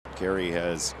Kerry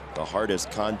has the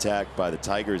hardest contact by the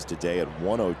Tigers today at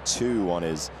 102 on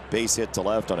his base hit to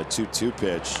left on a 2-2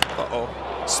 pitch.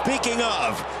 Speaking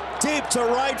of, deep to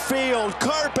right field,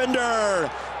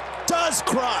 Carpenter does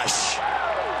crush.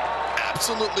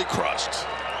 Absolutely crushed.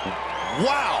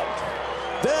 Wow,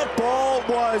 that ball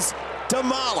was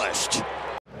demolished.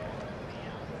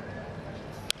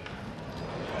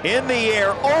 In the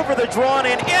air, over the drawn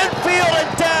in, infield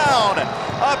and down.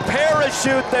 A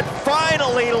parachute that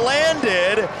finally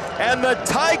landed, and the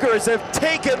Tigers have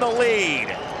taken the lead.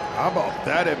 How about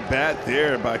that at bat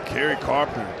there by Kerry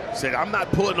Carpenter? Said, I'm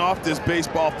not pulling off this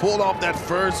baseball, pulled off that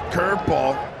first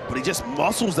curveball, but he just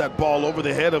muscles that ball over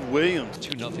the head of Williams.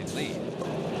 2-0 lead.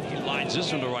 He lines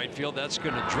this into right field. That's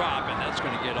going to drop, and that's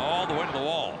going to get all the way to the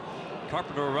wall.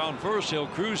 Carpenter around first. He'll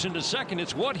cruise into second.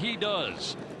 It's what he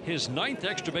does. His 9th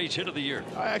extra base hit of the year.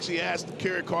 I actually asked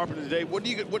Kerry Carpenter today,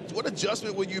 what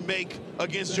adjustment will you make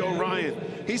against Joe Ryan?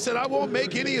 He said, I won't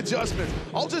make any adjustments.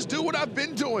 I'll just do what I've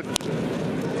been doing.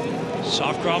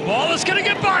 Soft ground ball is going to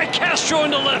get by Castro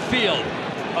into left field.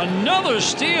 Another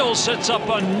steal sets up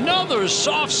another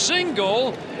soft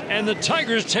single, and the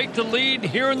Tigers take the lead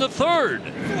here in the 3rd.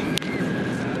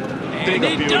 And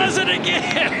he does it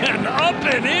again. Up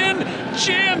and in.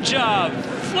 Jam job.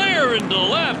 Flare into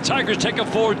left. Tigers take a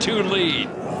 4-2 lead.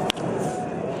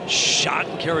 Shot.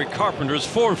 Kerry Carpenter's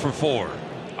 4 for 4.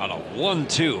 On a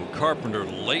 1-2, Carpenter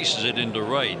laces it into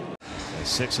right.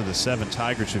 6 of the 7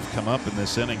 Tigers who've come up in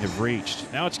this inning have reached.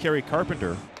 Now it's Kerry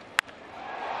Carpenter.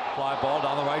 Fly ball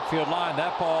down the right field line.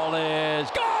 That ball is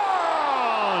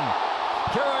gone.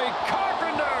 Kerry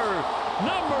Carpenter,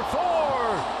 number 4.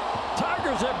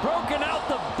 Tigers have broken out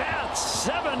the bats.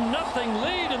 7-0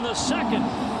 lead in the 2nd.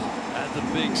 That's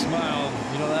a big smile.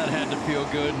 You know, that had to feel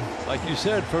good. Like you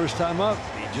said, first time up,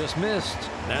 he just missed.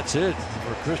 That's it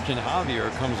for Christian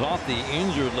Javier. Comes off the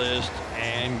injured list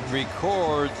and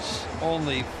records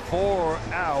only 4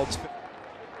 outs.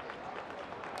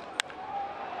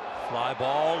 Fly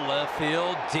ball, left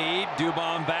field, deep.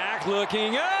 Dubon back,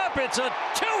 looking up. It's a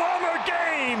 2-homer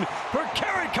game for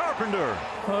Kerry Carpenter.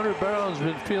 Hunter Barron's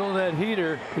been feeling that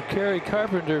heater, but Kerry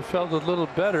Carpenter felt a little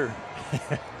better.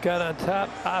 Got on top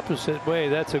opposite way.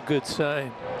 That's a good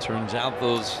sign. Turns out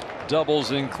those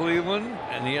doubles in Cleveland,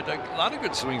 and he had a lot of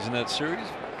good swings in that series.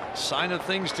 Sign of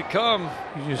things to come.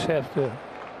 You just have to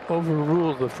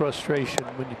overrule the frustration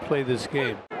when you play this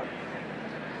game.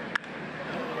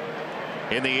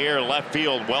 In the air, left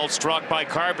field, well struck by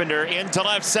Carpenter. Into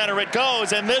left center it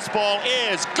goes, and this ball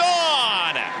is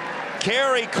gone.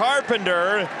 Kerry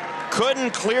Carpenter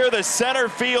couldn't clear the center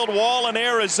field wall in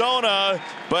Arizona,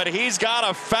 but he's got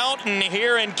a fountain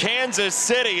here in Kansas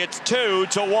City. It's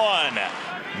 2-1.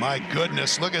 My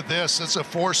goodness, look at this. It's a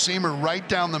 4-seamer right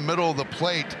down the middle of the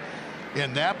plate,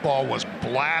 and that ball was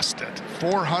blasted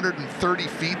 430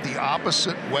 feet the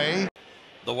opposite way.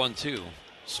 The 1-2.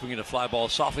 Swinging a fly ball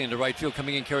softly into right field.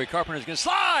 Coming in, Kerry Carpenter is going to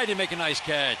slide and make a nice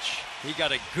catch. He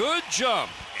got a good jump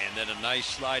and then a nice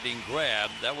sliding grab.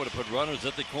 That would have put runners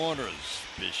at the corners.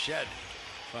 Bichette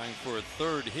trying for a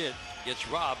 3rd hit. Gets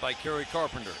robbed by Kerry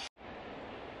Carpenter.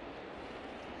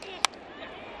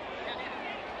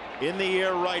 In the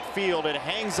air, right field. It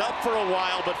hangs up for a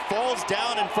while, but falls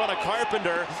down in front of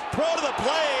Carpenter. Throw to the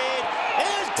plate. It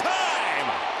is time.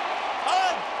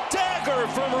 A dagger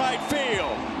from right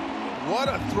field. What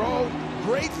a throw.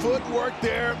 Great footwork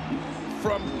there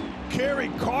from Kerry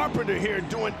Carpenter here,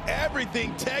 doing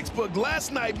everything textbook.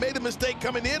 Last night made a mistake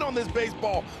coming in on this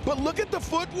baseball, but look at the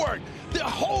footwork. The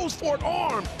holds for an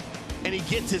arm, and he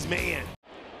gets his man.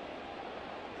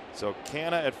 So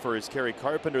Canna at first, Kerry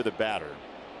Carpenter the batter.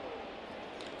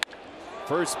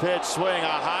 First pitch swing, a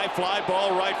high fly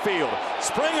ball right field.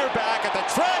 Springer back at the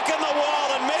track and the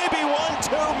wall, and maybe one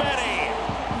too many.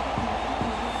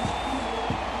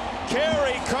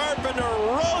 Kerry Carpenter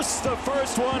roasts the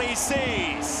first one he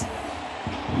sees.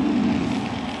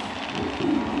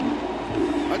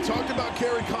 I talked about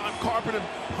Kerry Carpenter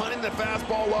hunting the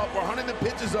fastball up or hunting the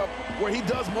pitches up where he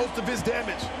does most of his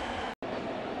damage.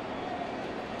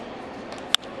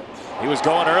 He was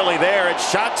going early there.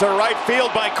 It's shot to right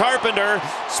field by Carpenter.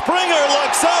 Springer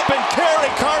looks up, and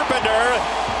Kerry Carpenter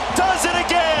does it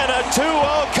again. A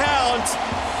 2-0 count.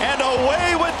 And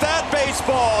away with that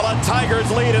baseball. A Tigers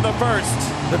lead in the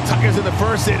 1st. The Tigers in the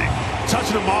 1st inning,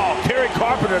 touching them all. Kerry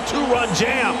Carpenter, 2-run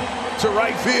jam to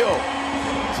right field.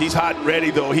 He's hot and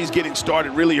ready, though. He's getting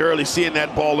started really early, seeing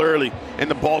that ball early, and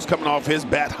the ball's coming off his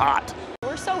bat hot.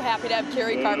 We're so happy to have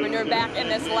Kerry Carpenter back in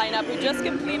this lineup, who just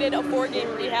completed a 4-game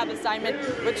rehab assignment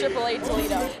with AAA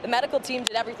Toledo. The medical team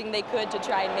did everything they could to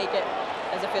try and make it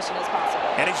as efficient as possible.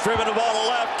 And he's driven the ball to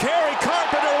left. Kerry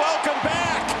Carpenter, welcome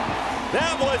back.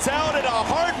 That was out in a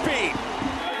heartbeat.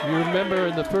 You remember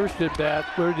in the first at bat,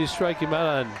 where did he strike him out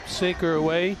on? Sinker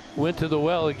away, went to the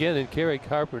well again, and Kerry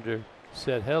Carpenter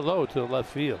said hello to the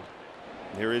left field.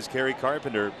 Here is Kerry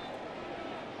Carpenter.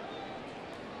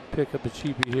 Pick up a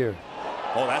cheapie here.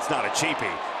 Oh, that's not a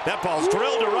cheapie. That ball's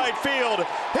drilled to right field.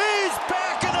 He's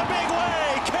back in a big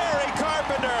way. Kerry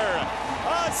Carpenter,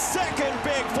 a second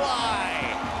big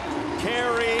fly.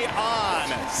 Kerry on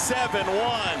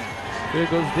 7-1. There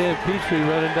goes Dan Petrie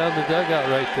running down the dugout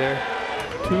right there.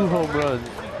 2 home runs.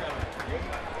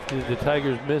 Did the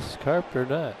Tigers miss Carpenter or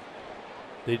not?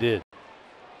 They did.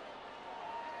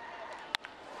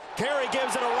 Kerry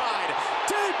gives it a ride.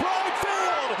 Deep right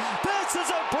field. This is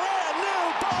a brand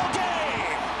new ball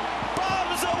game.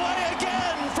 Bombs away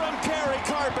again from Kerry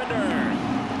Carpenter.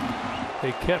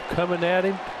 They kept coming at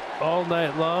him all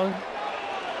night long.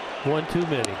 One too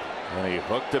many. Well, he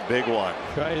hooked a big one.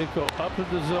 Tried to go up in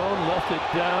the zone, left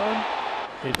it down,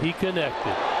 and he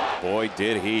connected. Boy,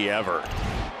 did he ever.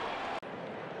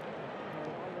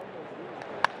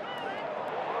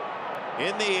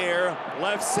 In the air,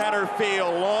 left center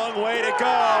field, long way to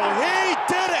go. He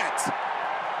did it!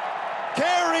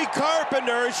 Kerry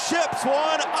Carpenter ships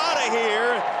one out of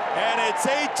here, and it's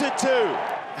 8-2.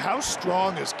 How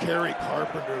strong is Kerry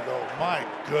Carpenter, though? My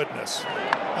goodness.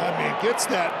 I mean, gets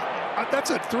that.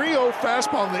 That's a 3-0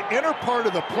 fastball in the inner part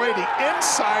of the plate. He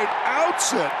inside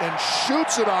outs it and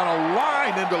shoots it on a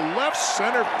line into left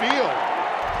center field.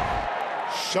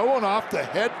 Showing off the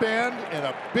headband and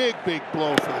a big, big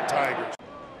blow for the Tigers.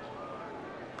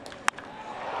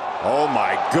 Oh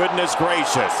my goodness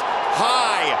gracious.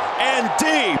 High and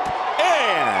deep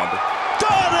and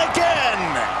gone again.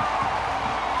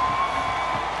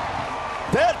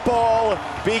 That ball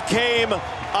became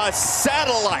a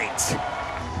satellite.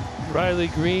 Riley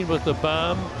Green with the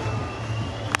bomb.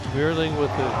 Vierling with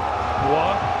the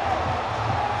walk.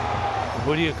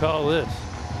 What do you call this?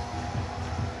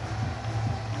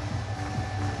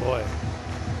 Boy,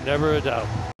 never a doubt.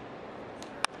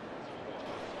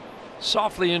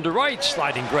 Softly into right,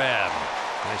 sliding grab.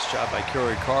 Nice job by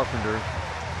Kerry Carpenter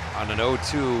on an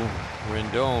 0-2.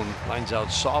 Rendon lines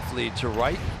out softly to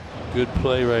right. Good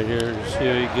play right here. You see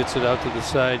how he gets it out to the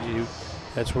side.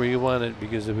 That's where you want it,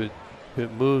 because if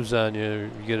it moves on you,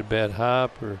 you get a bad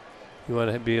hop, or you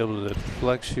want to be able to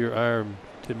flex your arm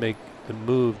to make the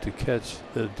move to catch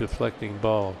the deflecting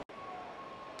ball.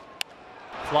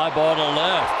 Fly ball to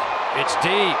left. It's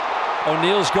deep.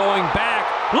 O'Neill's going back,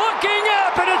 looking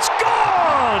up, and it's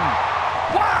gone!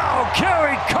 Wow,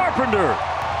 Kerry Carpenter.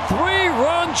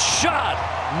 3-run shot.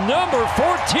 Number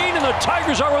 14, and the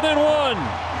Tigers are within 1.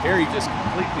 Kerry just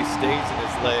completely stays in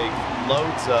his leg,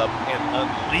 loads up, and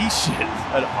unleashes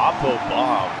an oppo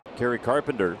bomb. Kerry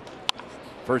Carpenter,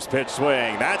 first pitch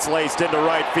swing. That's laced into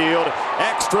right field.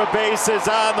 Extra bases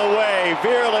on the way.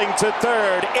 Vierling to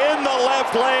third, in the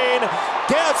left lane.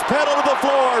 Gas pedal to the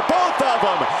floor, both of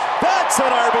them. That's an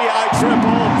RBI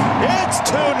triple. It's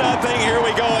 2-0. Here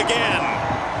we go again.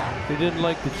 He didn't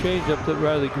like the changeup that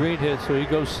Riley Green hit, so he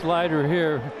goes slider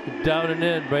here, down and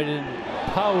in, right in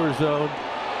power zone,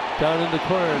 down in the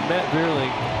corner. And Matt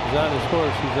Vierling is on his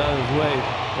horse. He's on his way.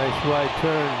 Nice wide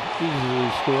turn,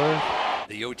 easily scores.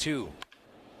 The 0-2.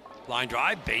 Line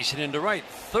drive, base it into right.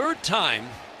 Third time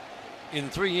in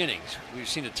 3 innings we've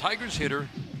seen a Tigers hitter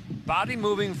body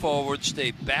moving forward,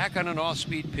 stay back on an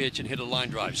off-speed pitch, and hit a line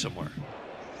drive somewhere.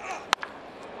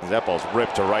 That ball's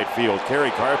ripped to right field. Kerry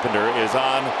Carpenter is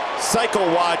on cycle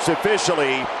watch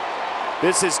officially.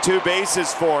 This is 2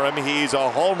 bases for him. He's a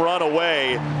home run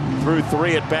away through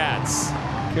 3 at-bats.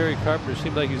 Kerry Carpenter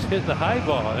seemed like he's hitting the high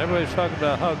ball. Everybody's talking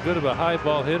about how good of a high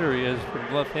ball hitter he is from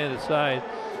the left-handed side.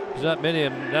 There's not many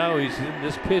of them now. He's in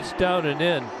this pitch down and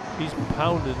in. He's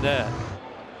pounding that.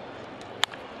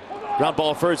 Ground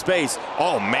ball first base.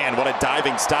 Oh man, what a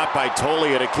diving stop by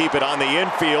Tolia to keep it on the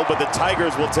infield, but the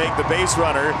Tigers will take the base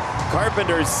runner.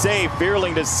 Carpenter's safe,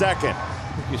 Vierling to second.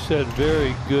 Like you said,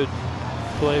 very good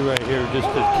play right here just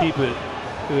to keep it.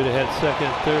 He would have had second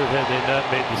and third had they not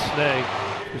made the snag.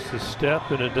 Just a step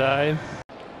and a dive.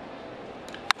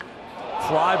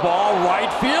 Fly ball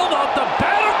right field, off the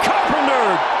bat of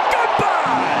Carpenter.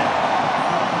 Goodbye!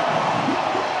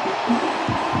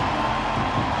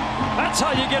 That's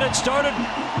how you get it started.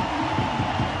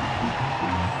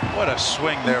 What a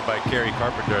swing there by Kerry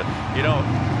Carpenter. You know,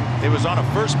 it was on a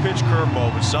first pitch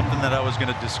curveball, was something that I was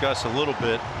going to discuss a little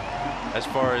bit as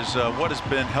far as what has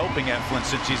been helping Eflin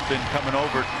since he's been coming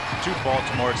over to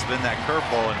Baltimore. It's been that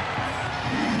curveball.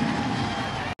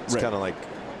 It's kind of like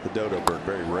the dodo bird,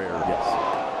 very rare. Yes.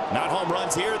 Not home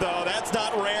runs here, though. That's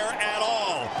not rare at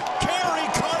all. Kerry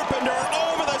Carpenter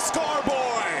over the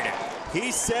scoreboard.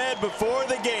 He said before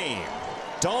the game,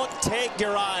 don't take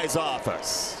your eyes off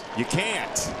us. You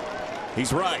can't.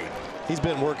 He's right. He's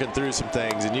been working through some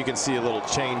things, and you can see a little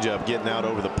changeup getting out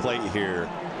over the plate here.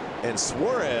 And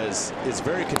Suarez is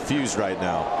very confused right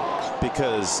now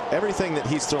because everything that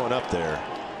he's throwing up there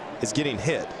is getting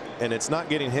hit, and it's not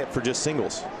getting hit for just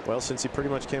singles. Well, since he pretty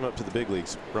much came up to the big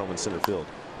leagues, Roman center field.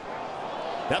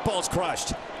 That ball's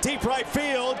crushed. Deep right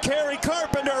field. Kerry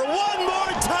Carpenter one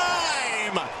more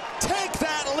time. Take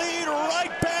that lead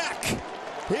right back.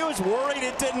 He was worried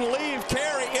it didn't leave.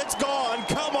 Kerry, it's gone.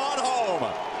 Come on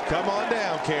home. Come on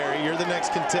down, Kerry. You're the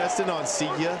next contestant on See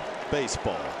Ya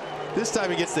Baseball. This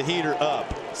time he gets the heater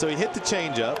up. So he hit the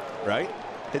changeup, right?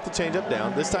 Hit the changeup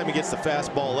down. This time he gets the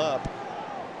fastball up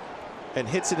and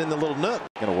hits it in the little nook.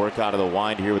 Going to work out of the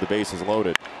wind here with the bases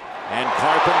loaded. And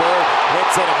Carpenter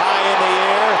hits it high in the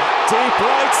air. Deep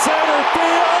right center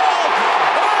field.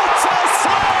 It's a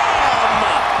slam!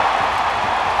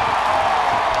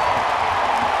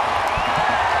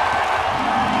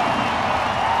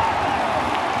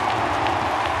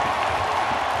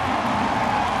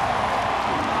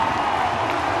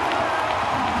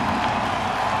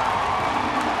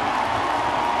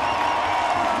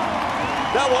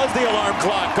 That was the alarm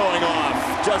clock going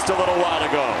off just a little while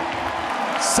ago.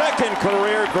 Second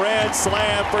career grand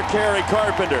slam for Kerry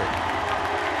Carpenter.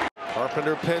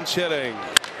 Carpenter pinch hitting.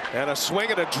 And a swing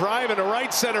and a drive into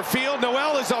right center field.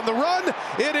 Noel is on the run.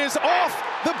 It is off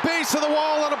the base of the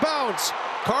wall on a bounce.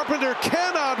 Carpenter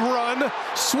cannot run.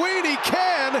 Sweeney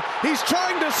can. He's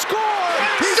trying to score.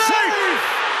 He's safe.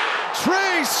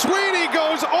 Trey Sweeney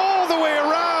goes all the way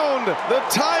around. The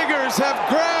Tigers have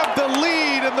grabbed the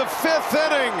lead in the 5th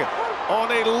inning on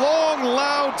a long,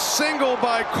 loud single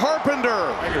by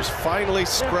Carpenter. Tigers finally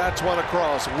scratch one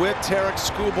across with Tarek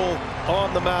Skubal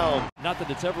on the mound. Not that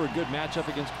it's ever a good matchup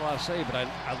against Class A, but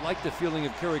I like the feeling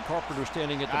of Kerry Carpenter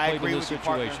standing at the plate in this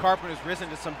situation. Carpenter's risen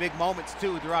to some big moments,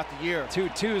 too, throughout the year.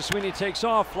 2-2, Sweeney takes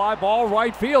off, fly ball,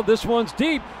 right field. This one's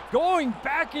deep. Going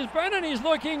back is Brennan. He's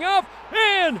looking up,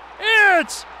 and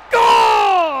it's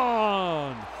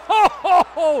gone!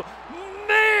 Oh,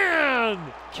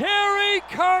 man! Kerry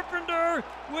Carpenter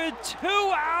with 2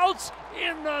 outs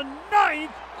in the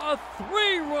 9th. A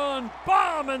 3-run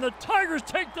bomb, and the Tigers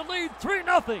take the lead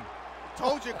 3-0.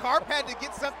 Told you, Carp had to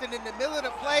get something in the middle of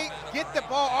the plate, get the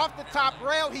ball off the top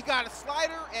rail. He got a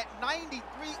slider at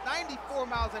 94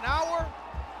 miles an hour,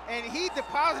 and he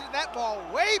deposited that ball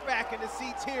way back in the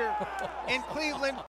seats here in Cleveland.